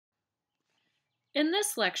In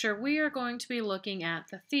this lecture, we are going to be looking at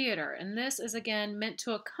the theater, and this is again meant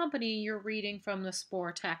to accompany your reading from the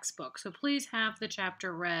SPORE textbook. So please have the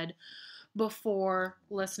chapter read before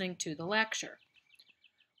listening to the lecture.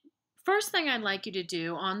 First thing I'd like you to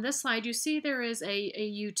do, on this slide you see there is a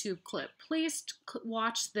YouTube clip. Please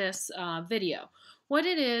watch this video. What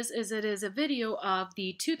it is it is a video of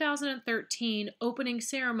the 2013 opening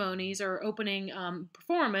ceremonies or opening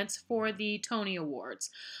performance for the Tony Awards.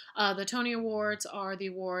 The Tony Awards are the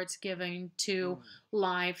awards given to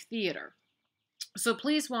live theater. So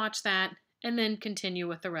please watch that and then continue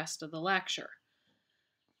with the rest of the lecture.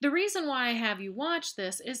 The reason why I have you watch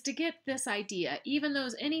this is to get this idea. Even though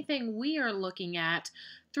anything we are looking at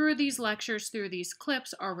through these lectures, through these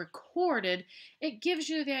clips are recorded, it gives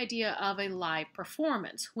you the idea of a live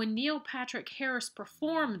performance. When Neil Patrick Harris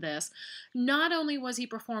performed this, not only was he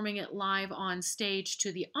performing it live on stage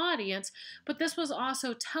to the audience, but this was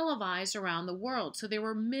also televised around the world, so there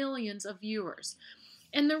were millions of viewers.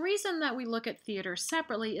 And the reason that we look at theater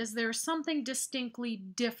separately is there's something distinctly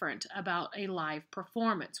different about a live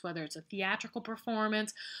performance, whether it's a theatrical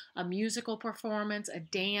performance, a musical performance, a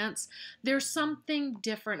dance. There's something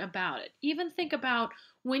different about it. Even think about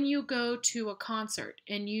when you go to a concert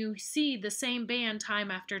and you see the same band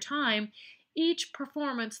time after time, each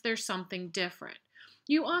performance there's something different.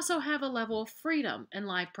 You also have a level of freedom in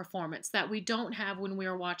live performance that we don't have when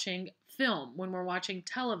we're watching film, when we're watching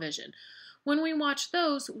television. When we watch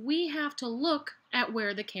those, we have to look at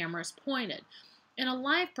where the camera is pointed. In a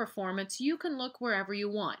live performance, you can look wherever you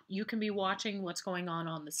want. You can be watching what's going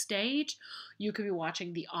on the stage. You could be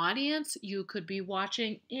watching the audience. You could be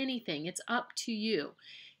watching anything. It's up to you.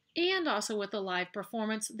 And also with a live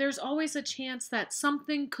performance, there's always a chance that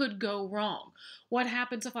something could go wrong. What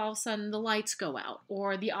happens if all of a sudden the lights go out,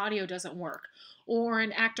 or the audio doesn't work, or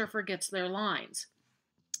an actor forgets their lines?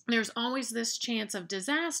 There's always this chance of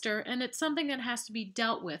disaster, and it's something that has to be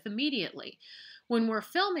dealt with immediately. When we're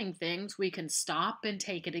filming things, we can stop and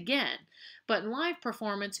take it again. But in live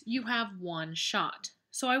performance, you have one shot.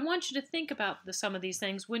 So I want you to think about some of these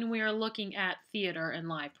things when we are looking at theater and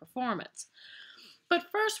live performance. But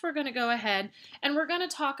first, we're going to go ahead and we're going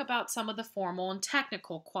to talk about some of the formal and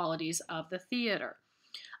technical qualities of the theater.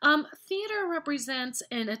 Theater represents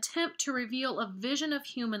an attempt to reveal a vision of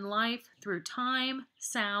human life through time,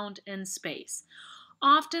 sound, and space.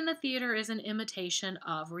 Often the theater is an imitation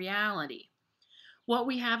of reality. What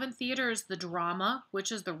we have in theater is the drama,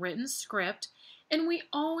 which is the written script, and we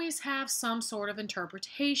always have some sort of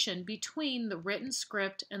interpretation between the written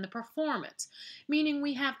script and the performance, meaning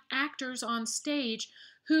we have actors on stage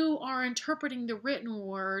who are interpreting the written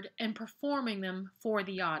word and performing them for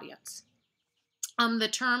the audience. The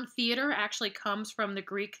term theater actually comes from the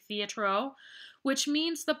Greek theatro, which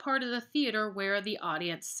means the part of the theater where the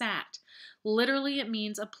audience sat. Literally, it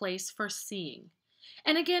means a place for seeing.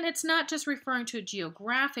 And again, it's not just referring to a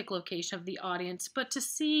geographic location of the audience, but to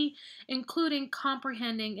see, including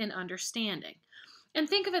comprehending and understanding. And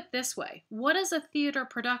think of it this way. What is a theater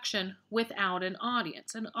production without an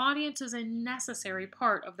audience? An audience is a necessary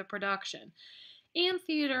part of the production. And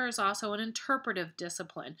theater is also an interpretive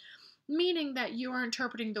discipline, meaning that you are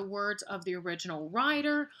interpreting the words of the original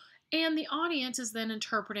writer, and the audience is then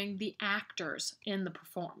interpreting the actors in the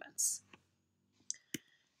performance.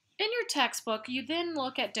 In your textbook, you then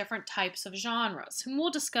look at different types of genres, and we'll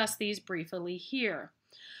discuss these briefly here.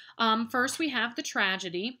 First, we have the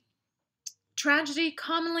tragedy. Tragedy,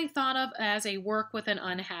 commonly thought of as a work with an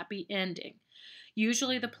unhappy ending.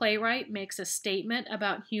 Usually the playwright makes a statement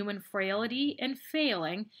about human frailty and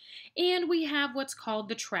failing, and we have what's called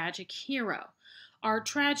the tragic hero. Our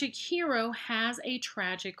tragic hero has a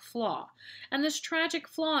tragic flaw, and this tragic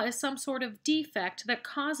flaw is some sort of defect that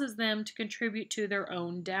causes them to contribute to their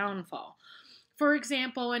own downfall. For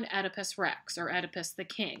example, in Oedipus Rex, or Oedipus the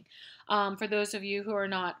King. For those of you who are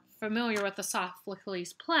not familiar with the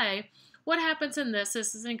Sophocles play, what happens in this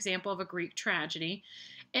is an example of a Greek tragedy.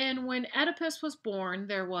 And when Oedipus was born,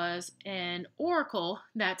 there was an oracle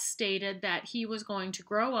that stated that he was going to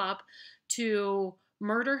grow up to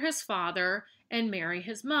murder his father and marry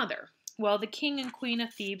his mother. Well, the king and queen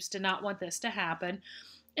of Thebes did not want this to happen,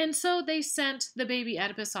 and so they sent the baby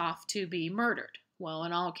Oedipus off to be murdered. Well,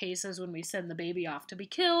 in all cases, when we send the baby off to be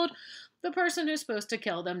killed, the person who's supposed to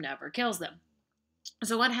kill them never kills them.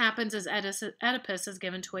 So what happens is Oedipus is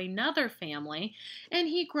given to another family, and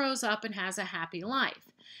he grows up and has a happy life.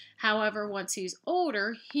 However, once he's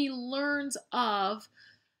older, he learns of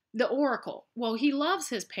the oracle. Well, he loves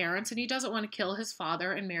his parents, and he doesn't want to kill his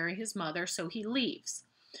father and marry his mother, so he leaves.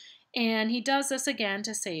 And he does this again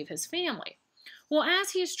to save his family. Well,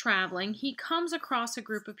 as he's traveling, he comes across a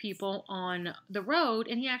group of people on the road,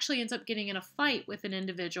 and he actually ends up getting in a fight with an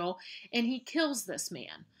individual, and he kills this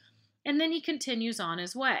man. And then he continues on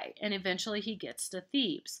his way, and eventually he gets to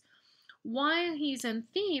Thebes. While he's in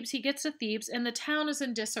Thebes, he gets to Thebes, and the town is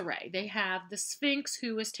in disarray. They have the Sphinx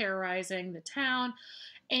who is terrorizing the town,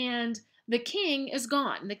 and the king is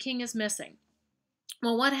gone. The king is missing.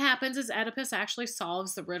 Well, what happens is Oedipus actually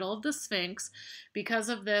solves the riddle of the Sphinx. Because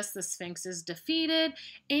of this, the Sphinx is defeated,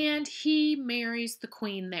 and he marries the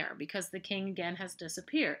queen there because the king again has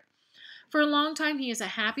disappeared. For a long time, he is a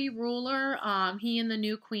happy ruler. He and the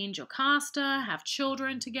new queen Jocasta have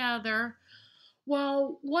children together.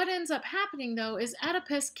 Well, what ends up happening though is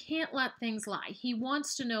Oedipus can't let things lie. He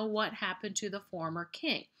wants to know what happened to the former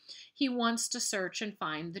king. He wants to search and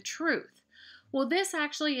find the truth. Well, this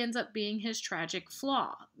actually ends up being his tragic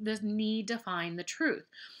flaw, the need to find the truth.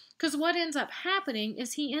 Because what ends up happening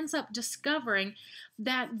is he ends up discovering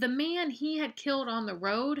that the man he had killed on the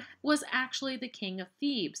road was actually the king of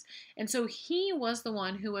Thebes. And so he was the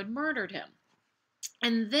one who had murdered him.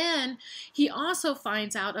 And then he also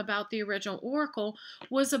finds out about the original oracle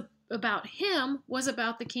was about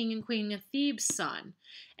the king and queen of Thebes' son.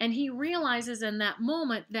 And he realizes in that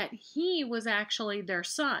moment that he was actually their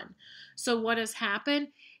son. So what has happened?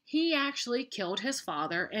 He actually killed his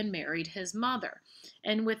father and married his mother.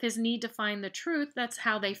 And with his need to find the truth, that's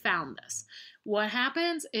how they found this. What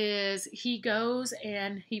happens is he goes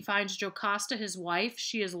and he finds Jocasta, his wife.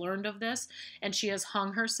 She has learned of this and she has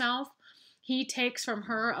hung herself. He takes from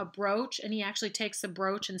her a brooch, and he actually takes the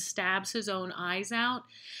brooch and stabs his own eyes out.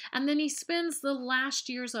 And then he spends the last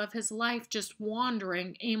years of his life just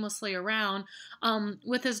wandering aimlessly around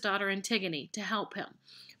with his daughter Antigone to help him.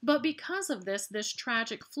 But because of this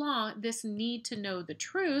tragic flaw, this need to know the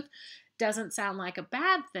truth, doesn't sound like a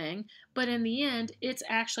bad thing, but in the end, it's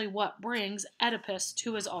actually what brings Oedipus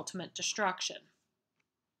to his ultimate destruction.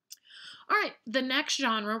 All right, the next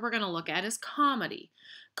genre we're going to look at is comedy.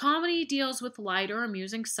 Comedy deals with light or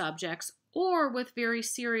amusing subjects or with very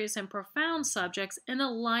serious and profound subjects in a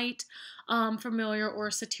light, familiar, or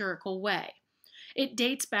satirical way. It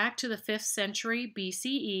dates back to the 5th century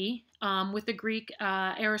BCE with the Greek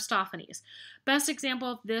Aristophanes. Best example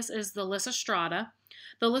of this is the Lysistrata.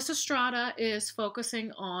 The Lysistrata is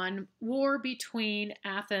focusing on war between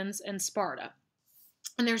Athens and Sparta.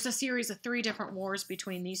 And there's a series of 3 different wars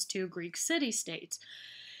between these 2 Greek city-states.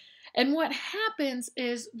 And what happens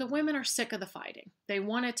is the women are sick of the fighting. They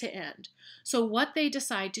want it to end. So what they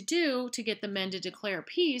decide to do to get the men to declare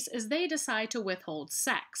peace is they decide to withhold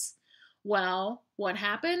sex. Well, what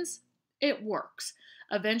happens? It works.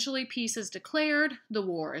 Eventually peace is declared, the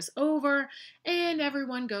war is over, and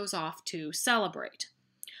everyone goes off to celebrate.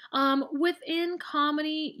 Within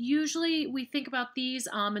comedy, usually we think about these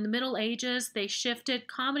in the Middle Ages. They shifted.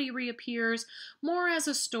 Comedy reappears more as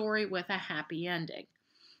a story with a happy ending.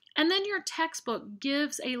 And then your textbook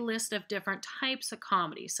gives a list of different types of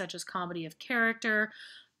comedy, such as comedy of character,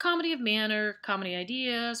 comedy of manner, comedy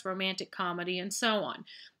ideas, romantic comedy, and so on.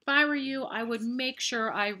 If I were you, I would make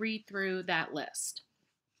sure I read through that list.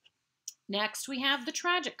 Next, we have the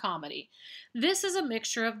tragic comedy. This is a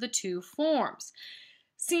mixture of the 2 forms.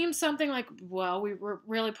 Seems something like, well, we were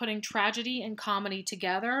really putting tragedy and comedy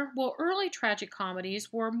together. Well, early tragic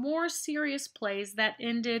comedies were more serious plays that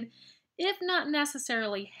ended, if not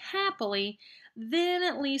necessarily happily, then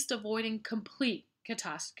at least avoiding complete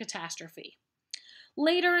catastrophe.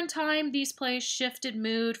 Later in time, these plays shifted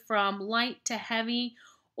mood from light to heavy,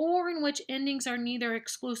 or in which endings are neither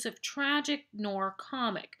exclusive tragic nor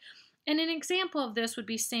comic. And an example of this would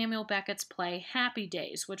be Samuel Beckett's play Happy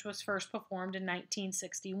Days, which was first performed in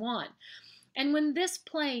 1961. And when this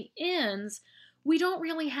play ends, we don't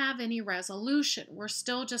really have any resolution. We're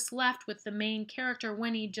still just left with the main character,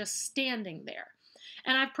 Winnie, just standing there.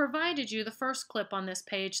 And I've provided you the first clip on this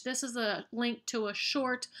page. This is a link to a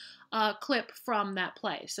short clip from that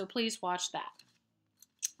play, so please watch that.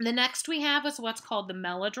 The next we have is what's called the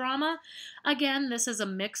melodrama. Again, this is a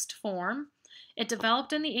mixed form. It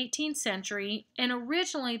developed in the 18th century, and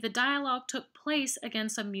originally the dialogue took place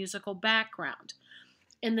against a musical background.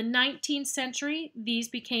 In the 19th century, these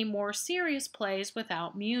became more serious plays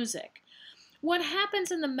without music. What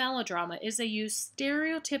happens in the melodrama is they use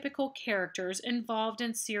stereotypical characters involved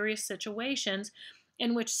in serious situations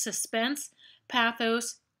in which suspense,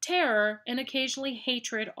 pathos, terror, and occasionally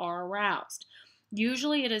hatred are aroused.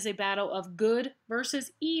 Usually it is a battle of good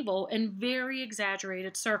versus evil in very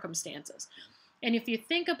exaggerated circumstances. And if you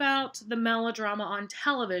think about the melodrama on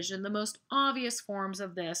television, the most obvious forms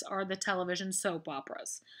of this are the television soap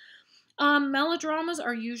operas. Melodramas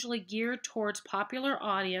are usually geared towards popular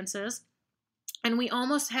audiences, And we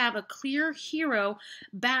almost have a clear hero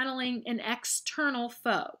battling an external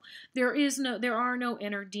foe. There are no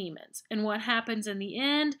inner demons. And what happens in the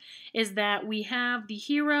end is that we have the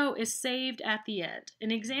hero is saved at the end. An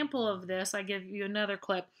example of this, I give you another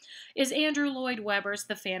clip, is Andrew Lloyd Webber's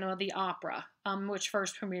The Phantom of the Opera, which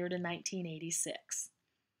first premiered in 1986.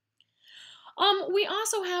 We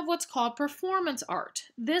also have what's called performance art.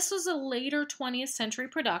 This is a later 20th century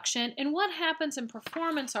production, and what happens in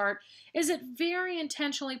performance art is it very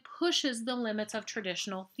intentionally pushes the limits of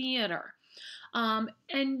traditional theater. And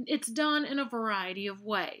it's done in a variety of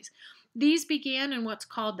ways. These began in what's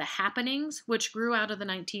called the happenings, which grew out of the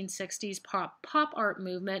 1960s pop art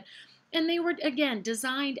movement, and they were, again,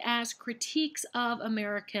 designed as critiques of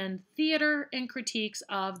American theater and critiques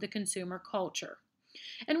of the consumer culture.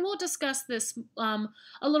 And we'll discuss this a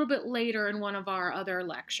little bit later in one of our other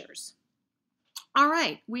lectures. All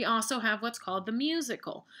right, we also have what's called the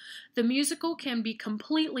musical. The musical can be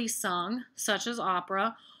completely sung, such as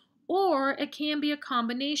opera, or it can be a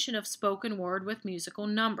combination of spoken word with musical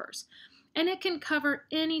numbers. And it can cover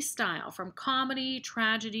any style, from comedy,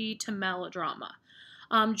 tragedy, to melodrama.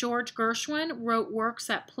 George Gershwin wrote works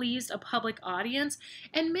that pleased a public audience,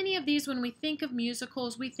 and many of these, when we think of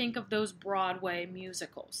musicals, we think of those Broadway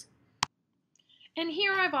musicals. And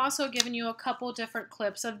here I've also given you a couple different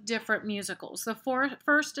clips of different musicals. The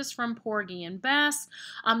first is from Porgy and Bess.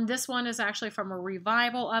 This one is actually from a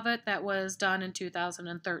revival of it that was done in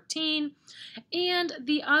 2013. And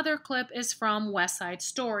the other clip is from West Side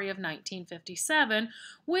Story of 1957,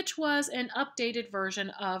 which was an updated version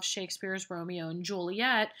of Shakespeare's Romeo and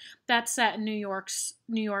Juliet that's set in New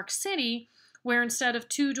York City, where instead of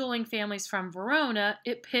two dueling families from Verona,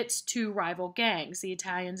 it pits two rival gangs, the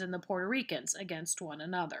Italians and the Puerto Ricans, against one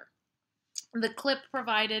another. The clip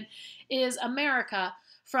provided is America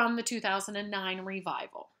from the 2009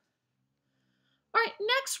 revival. All right,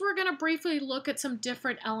 next we're going to briefly look at some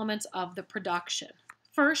different elements of the production.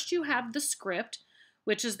 First, you have the script,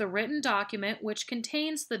 which is the written document which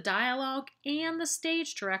contains the dialogue and the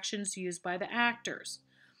stage directions used by the actors.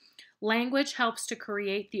 Language helps to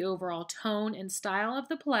create the overall tone and style of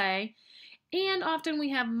the play, and often we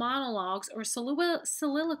have monologues or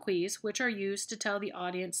soliloquies which are used to tell the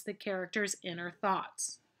audience the character's inner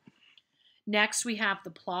thoughts. Next, we have the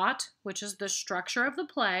plot, which is the structure of the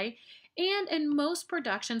play, and in most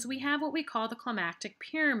productions we have what we call the climactic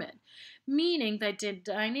pyramid, meaning that the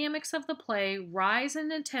dynamics of the play rise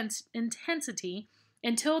in intensity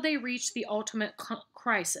until they reach the ultimate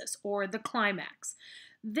crisis or the climax.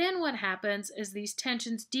 Then what happens is these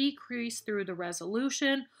tensions decrease through the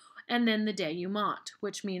resolution and then the denouement,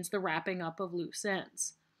 which means the wrapping up of loose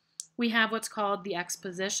ends. We have what's called the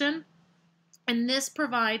exposition, and this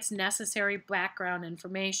provides necessary background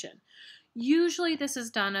information. Usually this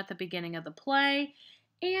is done at the beginning of the play,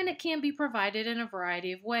 and it can be provided in a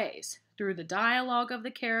variety of ways, through the dialogue of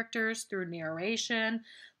the characters, through narration,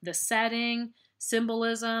 the setting,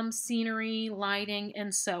 symbolism, scenery, lighting,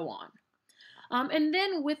 and so on. And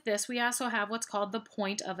then with this, we also have what's called the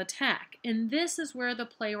point of attack, and this is where the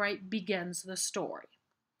playwright begins the story.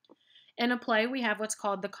 In a play, we have what's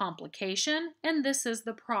called the complication, and this is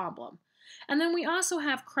the problem. And then we also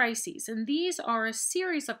have crises, and these are a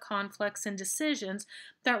series of conflicts and decisions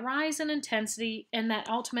that rise in intensity and that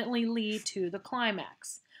ultimately lead to the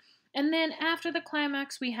climax. And then after the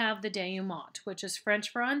climax, we have the denouement, which is French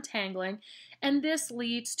for untangling, and this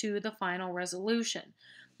leads to the final resolution.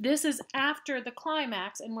 This is after the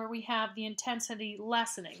climax and where we have the intensity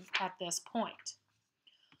lessening at this point.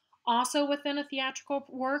 Also within a theatrical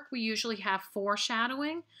work, we usually have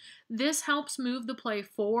foreshadowing. This helps move the play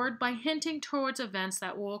forward by hinting towards events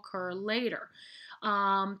that will occur later.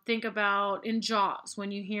 Think about in Jaws,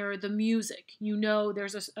 when you hear the music, you know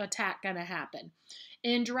there's an attack going to happen.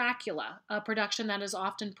 In Dracula, a production that is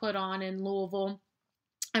often put on in Louisville,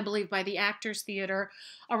 I believe by the Actors Theater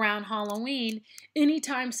around Halloween,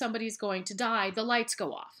 anytime somebody's going to die, the lights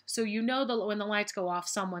go off. So you know that when the lights go off,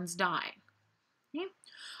 someone's dying. Okay?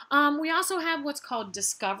 We also have what's called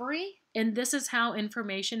discovery, and this is how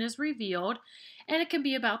information is revealed, and it can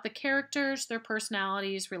be about the characters, their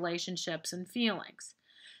personalities, relationships, and feelings.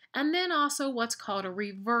 And then also what's called a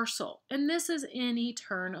reversal, and this is any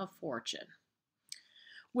turn of fortune.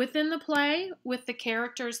 Within the play, with the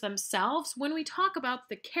characters themselves, when we talk about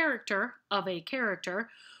the character of a character,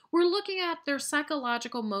 we're looking at their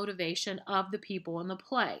psychological motivation of the people in the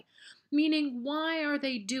play, meaning why are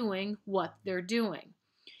they doing what they're doing.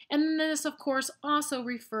 And this, of course, also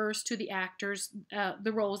refers to the actors,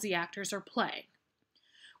 the roles the actors are playing.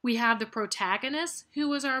 We have the protagonist,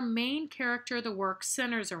 who is our main character the work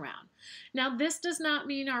centers around. Now, this does not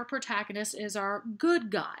mean our protagonist is our good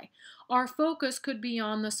guy. Our focus could be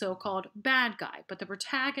on the so-called bad guy, but the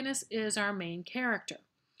protagonist is our main character.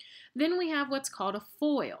 Then we have what's called a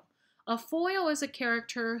foil. A foil is a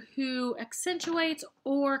character who accentuates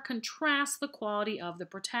or contrasts the quality of the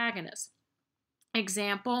protagonist.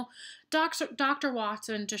 Example, Dr.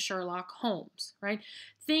 Watson to Sherlock Holmes, right?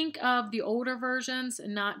 Think of the older versions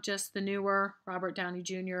and not just the newer Robert Downey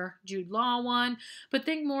Jr., Jude Law one, but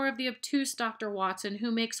think more of the obtuse Dr. Watson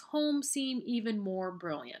who makes Holmes seem even more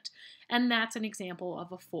brilliant. And that's an example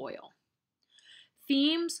of a foil.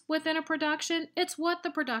 Themes within a production, it's what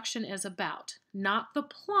the production is about, not the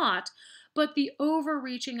plot, but the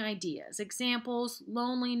overreaching ideas. Examples,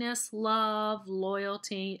 loneliness, love,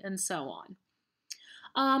 loyalty, and so on.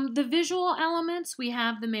 The visual elements, we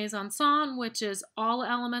have the mise en scène, which is all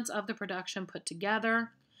elements of the production put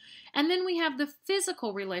together. And then we have the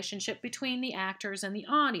physical relationship between the actors and the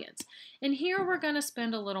audience. And here we're going to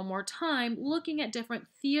spend a little more time looking at different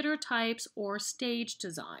theater types or stage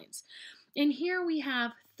designs. And here we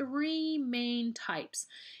have 3 main types,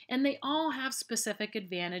 and they all have specific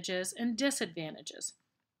advantages and disadvantages.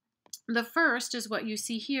 The first is what you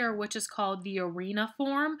see here, which is called the arena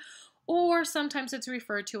form, or sometimes it's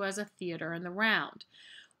referred to as a theater in the round.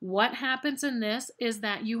 What happens in this is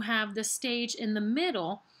that you have the stage in the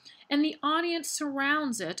middle and the audience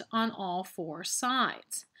surrounds it on all 4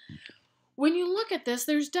 sides. When you look at this,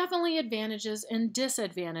 there's definitely advantages and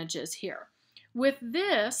disadvantages here. With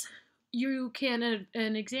this,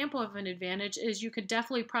 an example of an advantage is you could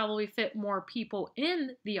definitely probably fit more people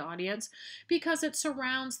in the audience because it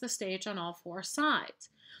surrounds the stage on all 4 sides.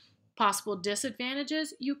 Possible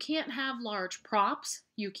disadvantages, you can't have large props,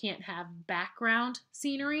 you can't have background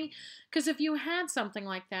scenery, because if you had something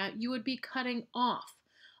like that, you would be cutting off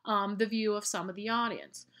the view of some of the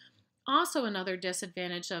audience. Also, another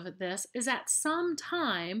disadvantage of this is at some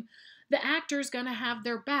time, the actor is going to have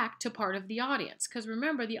their back to part of the audience, because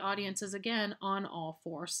remember, the audience is again on all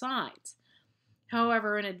 4 sides.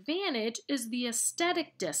 However, an advantage is the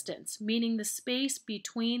aesthetic distance, meaning the space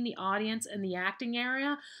between the audience and the acting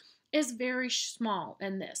area is very small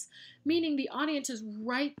in this, meaning the audience is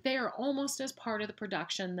right there almost as part of the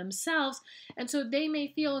production themselves, and so they may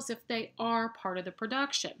feel as if they are part of the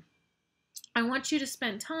production. I want you to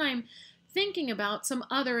spend time thinking about some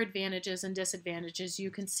other advantages and disadvantages you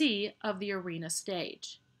can see of the arena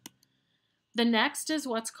stage. The next is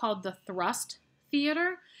what's called the thrust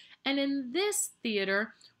theater, and in this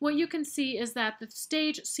theater, what you can see is that the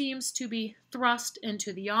stage seems to be thrust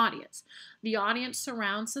into the audience. The audience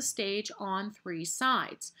surrounds the stage on 3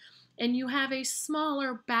 sides, and you have a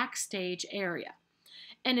smaller backstage area.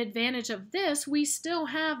 An advantage of this, we still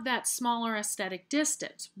have that smaller aesthetic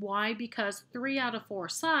distance. Why? Because 3 out of 4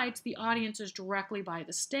 sides, the audience is directly by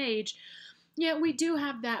the stage, yet we do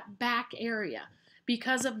have that back area.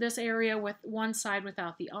 Because of this area with one side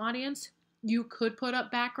without the audience, you could put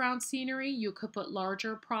up background scenery, you could put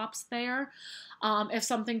larger props there. If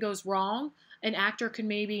something goes wrong, an actor could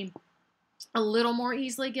maybe a little more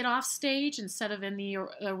easily get off stage instead of in the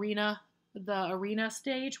arena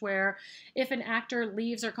stage, where if an actor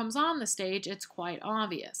leaves or comes on the stage, it's quite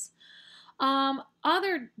obvious.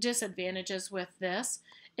 Other disadvantages with this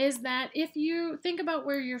is that if you think about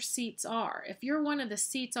where your seats are, if you're one of the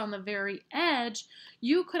seats on the very edge,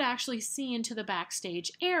 you could actually see into the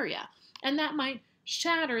backstage area, and that might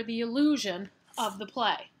shatter the illusion of the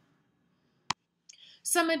play.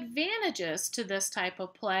 Some advantages to this type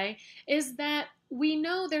of play is that we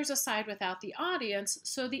know there's a side without the audience,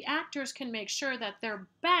 so the actors can make sure that their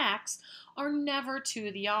backs are never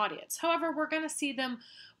to the audience. However, we're going to see them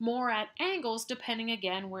more at angles depending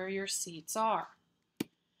again where your seats are.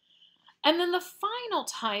 And then the final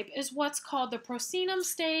type is what's called the proscenum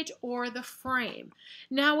stage or the frame.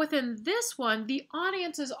 Now within this one, the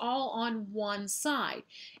audience is all on one side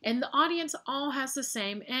and the audience all has the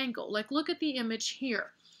same angle. Like look at the image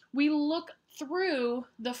here. We look through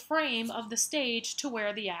the frame of the stage to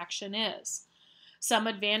where the action is. Some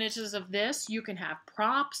advantages of this, you can have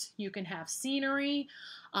props, you can have scenery,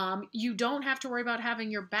 you don't have to worry about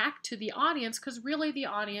having your back to the audience because really the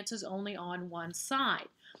audience is only on one side.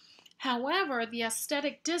 However, the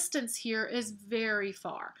aesthetic distance here is very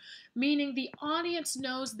far, meaning the audience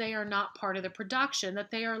knows they are not part of the production, that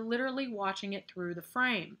they are literally watching it through the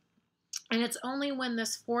frame. And it's only when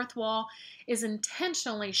this fourth wall is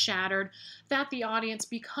intentionally shattered that the audience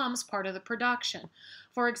becomes part of the production.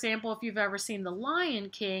 For example, if you've ever seen The Lion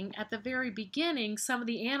King, at the very beginning, some of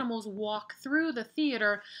the animals walk through the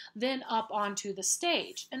theater, then up onto the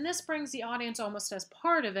stage. And this brings the audience almost as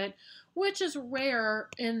part of it, which is rare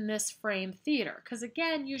in this frame theater, because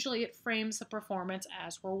again, usually it frames the performance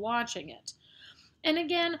as we're watching it. And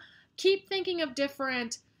again, keep thinking of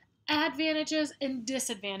different advantages and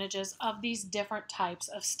disadvantages of these different types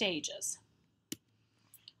of stages.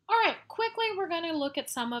 All right, quickly we're going to look at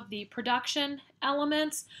some of the production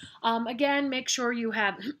elements. Again, make sure you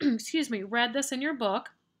have, read this in your book.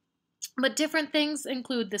 But different things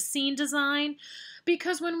include the scene design,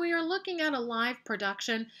 because when we are looking at a live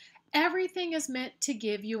production, everything is meant to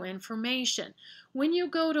give you information. When you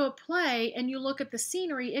go to a play and you look at the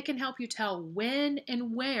scenery, it can help you tell when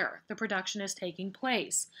and where the production is taking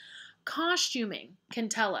place. Costuming can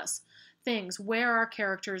tell us things, where our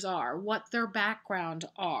characters are, what their background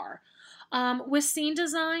are. With scene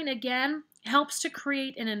design, again, helps to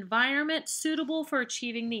create an environment suitable for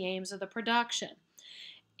achieving the aims of the production.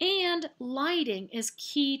 And lighting is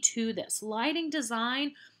key to this. Lighting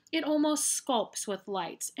design, it almost sculpts with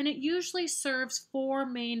lights, and it usually serves 4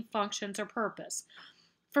 main functions or purpose.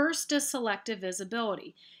 First is selective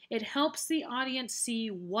visibility. It helps the audience see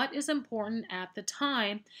what is important at the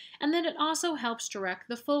time, and then it also helps direct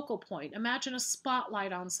the focal point. Imagine a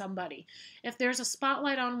spotlight on somebody. If there's a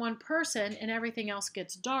spotlight on one person and everything else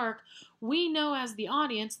gets dark, we know as the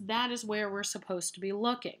audience that is where we're supposed to be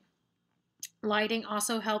looking. Lighting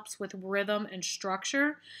also helps with rhythm and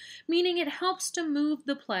structure, meaning it helps to move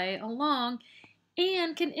the play along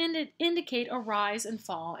and can indicate a rise and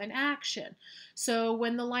fall in action. So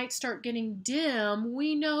when the lights start getting dim,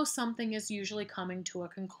 we know something is usually coming to a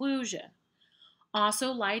conclusion.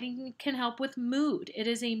 Also, lighting can help with mood. It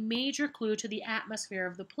is a major clue to the atmosphere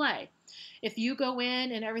of the play. If you go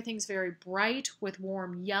in and everything's very bright with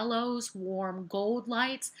warm yellows, warm gold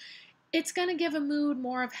lights, it's going to give a mood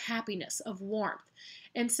more of happiness, of warmth.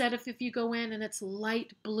 Instead of if you go in and it's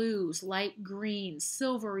light blues, light greens,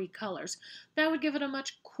 silvery colors, that would give it a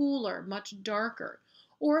much cooler, much darker.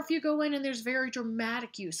 Or if you go in and there's very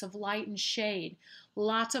dramatic use of light and shade,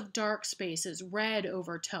 lots of dark spaces, red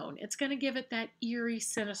overtone, it's going to give it that eerie,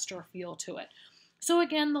 sinister feel to it. So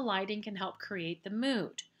again, the lighting can help create the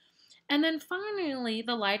mood. And then finally,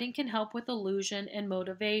 the lighting can help with illusion and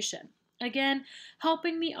motivation. Again,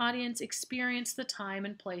 helping the audience experience the time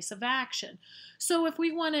and place of action. So if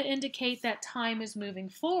we want to indicate that time is moving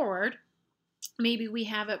forward, maybe we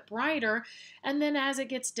have it brighter, and then as it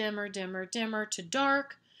gets dimmer, dimmer, dimmer to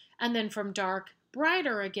dark, and then from dark,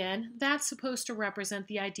 brighter again, that's supposed to represent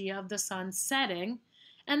the idea of the sun setting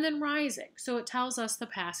and then rising. So it tells us the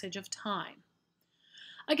passage of time.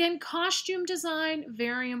 Again, costume design,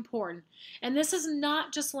 very important. And this is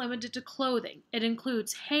not just limited to clothing. It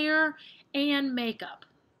includes hair and makeup.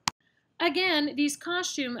 Again, these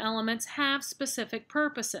costume elements have specific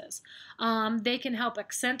purposes. They can help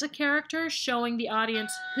accent a character, showing the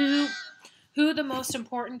audience who the most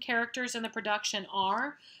important characters in the production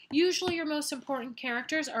are. Usually your most important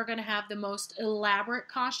characters are going to have the most elaborate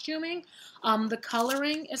costuming. The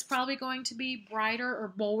coloring is probably going to be brighter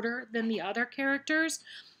or bolder than the other characters.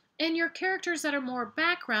 And your characters that are more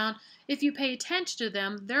background, if you pay attention to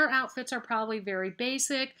them, their outfits are probably very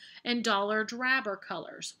basic and duller, drabber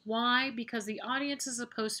colors. Why? Because the audience is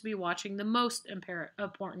supposed to be watching the most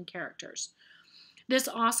important characters. This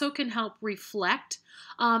also can help reflect.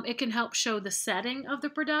 It can help show the setting of the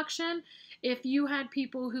production. If you had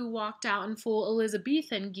people who walked out in full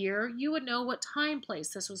Elizabethan gear, you would know what time place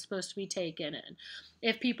this was supposed to be taken in.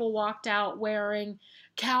 If people walked out wearing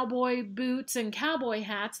cowboy boots and cowboy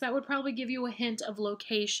hats, that would probably give you a hint of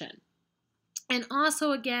location. And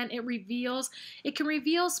also, again, it can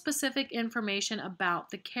reveal specific information about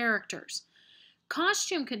the characters.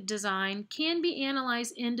 Costume design can be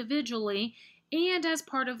analyzed individually and as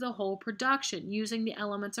part of the whole production, using the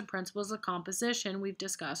elements and principles of composition we've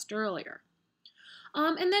discussed earlier.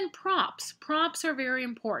 And then props. Props are very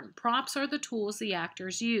important. Props are the tools the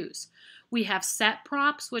actors use. We have set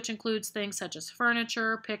props, which includes things such as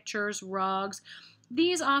furniture, pictures, rugs.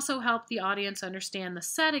 These also help the audience understand the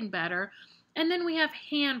setting better. And then we have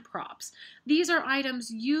hand props. These are items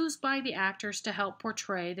used by the actors to help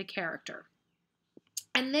portray the character.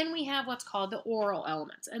 And then we have what's called the oral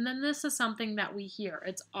elements. And then this is something that we hear.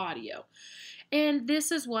 It's audio. And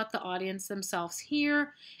this is what the audience themselves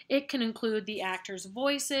hear. It can include the actors'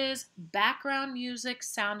 voices, background music,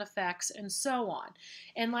 sound effects, and so on.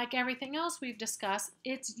 And like everything else we've discussed,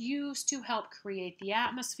 it's used to help create the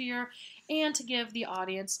atmosphere and to give the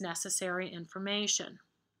audience necessary information.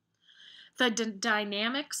 The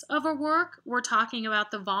dynamics of a work, we're talking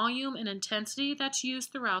about the volume and intensity that's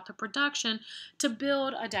used throughout the production to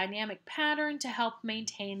build a dynamic pattern to help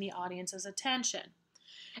maintain the audience's attention.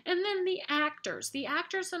 And then the actors. The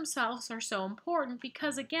actors themselves are so important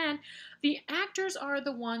because, again, the actors are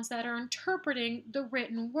the ones that are interpreting the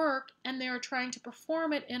written work and they're trying to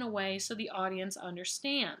perform it in a way so the audience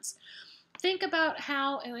understands. Think about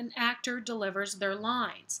how an actor delivers their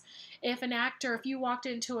lines. If you walked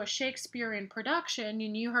into a Shakespearean production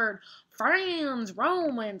and you heard, "Friends,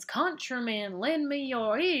 Romans, countrymen, lend me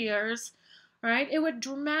your ears," right, it would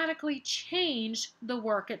dramatically change the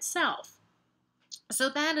work itself. So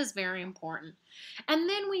that is very important. And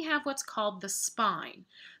then we have what's called the spine.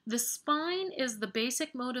 The spine is the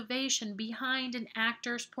basic motivation behind an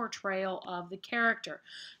actor's portrayal of the character.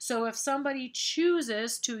 So if somebody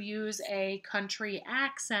chooses to use a country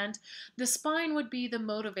accent, the spine would be the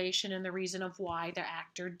motivation and the reason of why the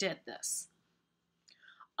actor did this.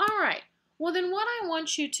 All right. Well, then what I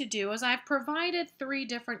want you to do is I've provided 3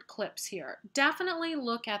 different clips here. Definitely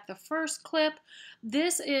look at the first clip.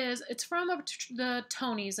 It's from the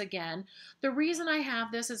Tonys again. The reason I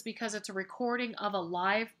have this is because it's a recording of a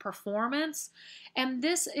live performance, and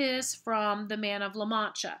this is from The Man of La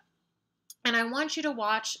Mancha. And I want you to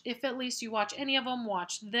watch, if at least you watch any of them,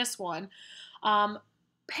 watch this one.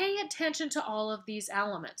 Pay attention to all of these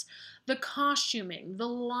elements. The costuming, the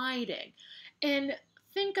lighting, and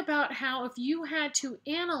think about how if you had to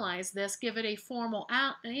analyze this, give it a formal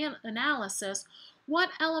analysis, what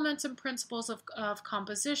elements and principles of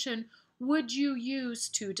composition would you use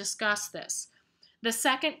to discuss this? The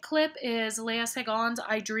second clip is Léa Segon's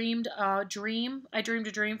I Dreamed a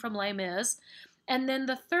Dream from Les Mis. And then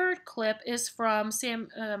the third clip is from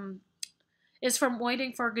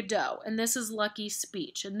Waiting for Godot, and this is Lucky's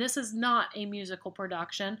speech. And this is not a musical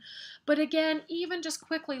production. But again, even just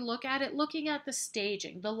quickly look at it, looking at the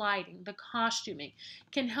staging, the lighting, the costuming,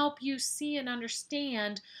 can help you see and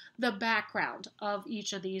understand the background of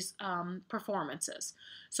each of these performances.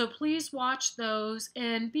 So please watch those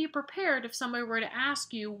and be prepared if somebody were to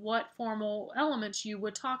ask you what formal elements you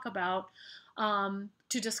would talk about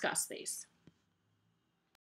to discuss these.